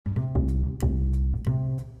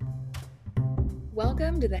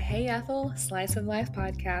Welcome to the Hey Ethel Slice of Life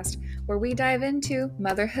podcast, where we dive into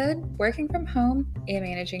motherhood, working from home, and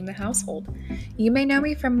managing the household. You may know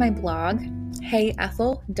me from my blog,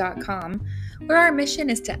 heyethel.com, where our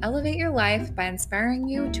mission is to elevate your life by inspiring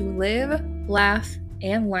you to live, laugh,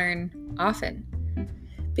 and learn often.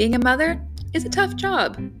 Being a mother is a tough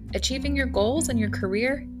job. Achieving your goals and your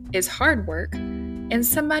career is hard work, and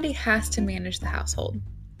somebody has to manage the household.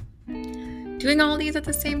 Doing all these at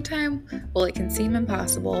the same time, well, it can seem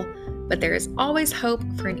impossible, but there is always hope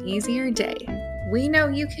for an easier day. We know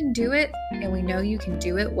you can do it, and we know you can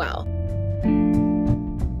do it well.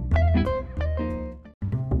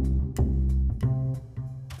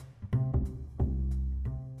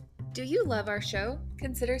 Do you love our show?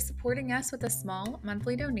 Consider supporting us with a small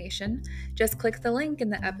monthly donation. Just click the link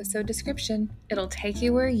in the episode description. It'll take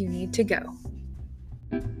you where you need to go.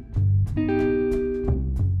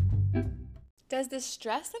 Does the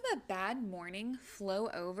stress of a bad morning flow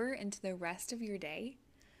over into the rest of your day?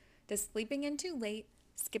 Does sleeping in too late,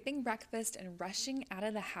 skipping breakfast, and rushing out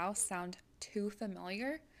of the house sound too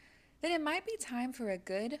familiar? Then it might be time for a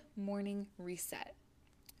good morning reset.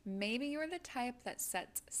 Maybe you're the type that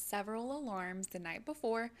sets several alarms the night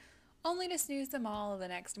before, only to snooze them all the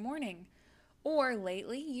next morning. Or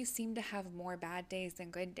lately, you seem to have more bad days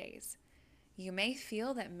than good days. You may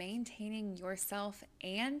feel that maintaining yourself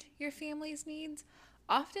and your family's needs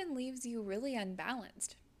often leaves you really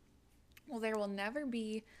unbalanced. Well, there will never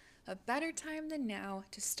be a better time than now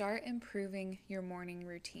to start improving your morning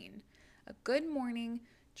routine. A good morning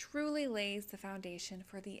truly lays the foundation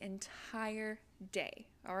for the entire day,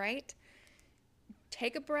 all right?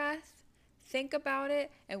 Take a breath, think about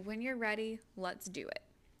it, and when you're ready, let's do it.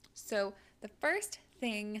 So, the first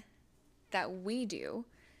thing that we do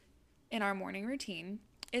in our morning routine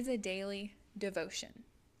is a daily devotion.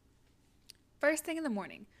 First thing in the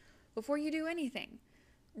morning, before you do anything,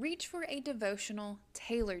 reach for a devotional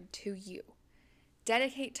tailored to you.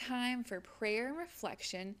 Dedicate time for prayer and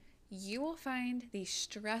reflection. You will find the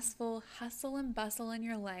stressful hustle and bustle in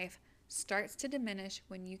your life starts to diminish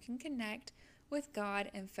when you can connect with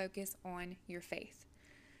God and focus on your faith.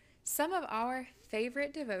 Some of our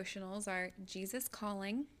favorite devotionals are Jesus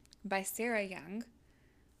Calling by Sarah Young,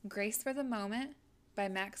 Grace for the Moment by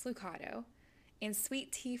Max Lucado, and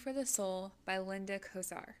Sweet Tea for the Soul by Linda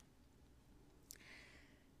Kozar.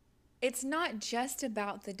 It's not just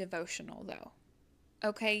about the devotional though.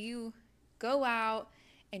 Okay, you go out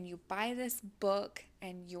and you buy this book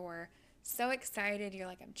and you're so excited. You're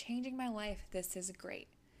like, I'm changing my life. This is great.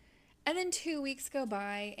 And then 2 weeks go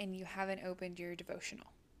by and you haven't opened your devotional.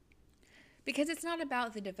 Because it's not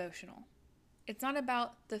about the devotional. It's not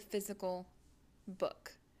about the physical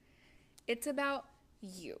book. It's about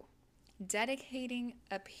you dedicating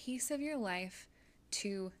a piece of your life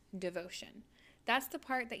to devotion. That's the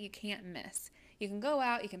part that you can't miss. You can go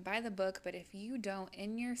out, you can buy the book, but if you don't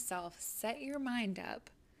in yourself set your mind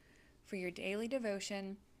up for your daily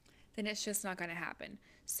devotion, then it's just not going to happen.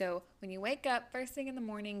 So when you wake up first thing in the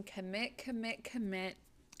morning, commit,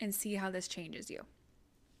 and see how this changes you.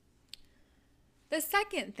 The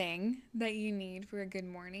second thing that you need for a good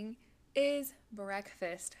morning is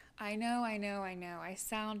breakfast. I know. I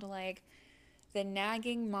sound like the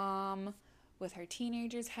nagging mom with her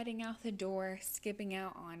teenagers heading out the door, skipping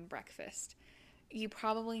out on breakfast. You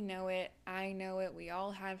probably know it. I know it. We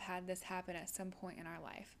all have had this happen at some point in our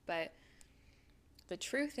life. But the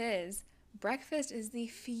truth is, breakfast is the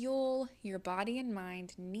fuel your body and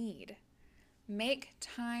mind need. Make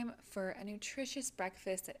time for a nutritious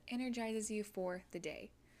breakfast that energizes you for the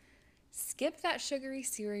day. Skip that sugary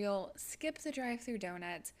cereal, skip the drive-thru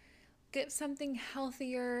donuts, get something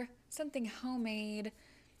healthier, something homemade,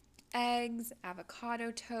 eggs,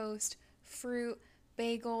 avocado toast, fruit,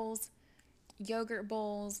 bagels, yogurt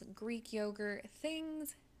bowls, Greek yogurt,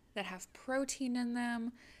 things that have protein in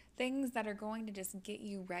them, things that are going to just get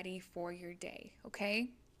you ready for your day, okay?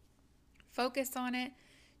 Focus on it.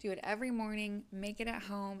 Do it every morning. Make it at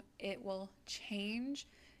home. It will change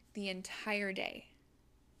the entire day.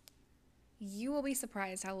 You will be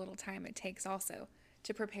surprised how little time it takes also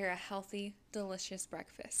to prepare a healthy, delicious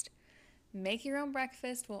breakfast. Make your own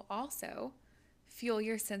breakfast will also fuel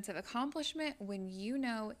your sense of accomplishment when you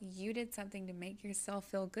know you did something to make yourself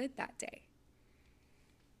feel good that day.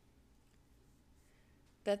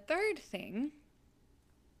 The third thing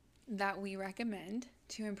that we recommend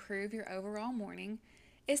to improve your overall morning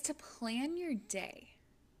is to plan your day.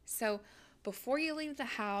 So before you leave the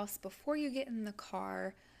house, before you get in the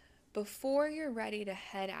car, before you're ready to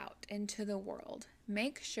head out into the world,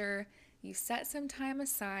 make sure you set some time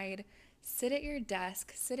aside Sit at your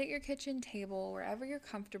desk, sit at your kitchen table, wherever you're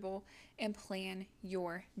comfortable, and plan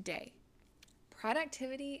your day.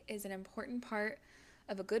 Productivity is an important part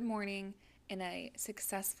of a good morning and a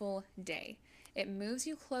successful day. It moves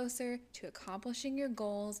you closer to accomplishing your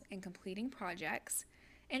goals and completing projects.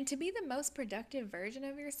 And to be the most productive version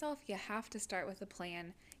of yourself, you have to start with a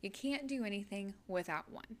plan. You can't do anything without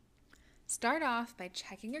one. Start off by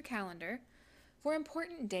checking your calendar for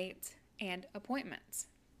important dates and appointments.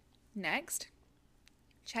 Next,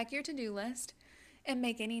 check your to-do list and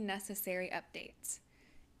make any necessary updates.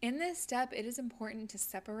 In this step, it is important to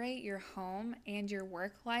separate your home and your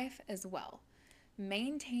work life as well.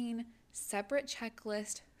 Maintain separate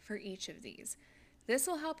checklists for each of these. This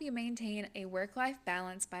will help you maintain a work-life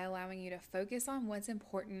balance by allowing you to focus on what's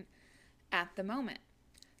important at the moment.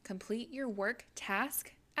 Complete your work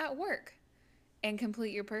task at work and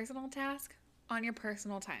complete your personal task on your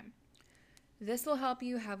personal time. This will help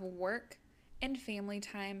you have work and family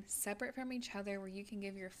time separate from each other, where you can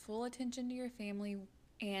give your full attention to your family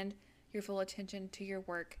and your full attention to your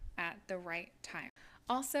work at the right time.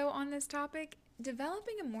 Also on this topic,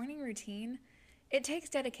 developing a morning routine, it takes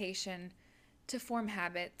dedication to form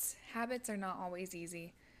habits. Habits are not always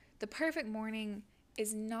easy. The perfect morning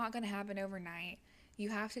is not going to happen overnight. You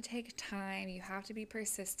have to take time, you have to be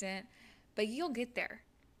persistent, but you'll get there.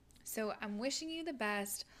 So I'm wishing you the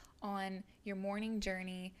best on your morning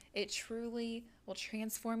journey. It truly will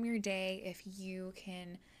transform your day if you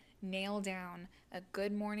can nail down a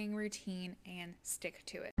good morning routine and stick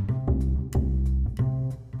to it.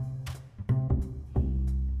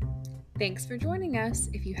 Thanks for joining us.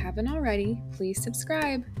 If you haven't already, please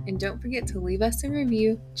subscribe and don't forget to leave us a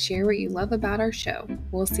review, share what you love about our show.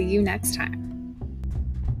 We'll see you next time.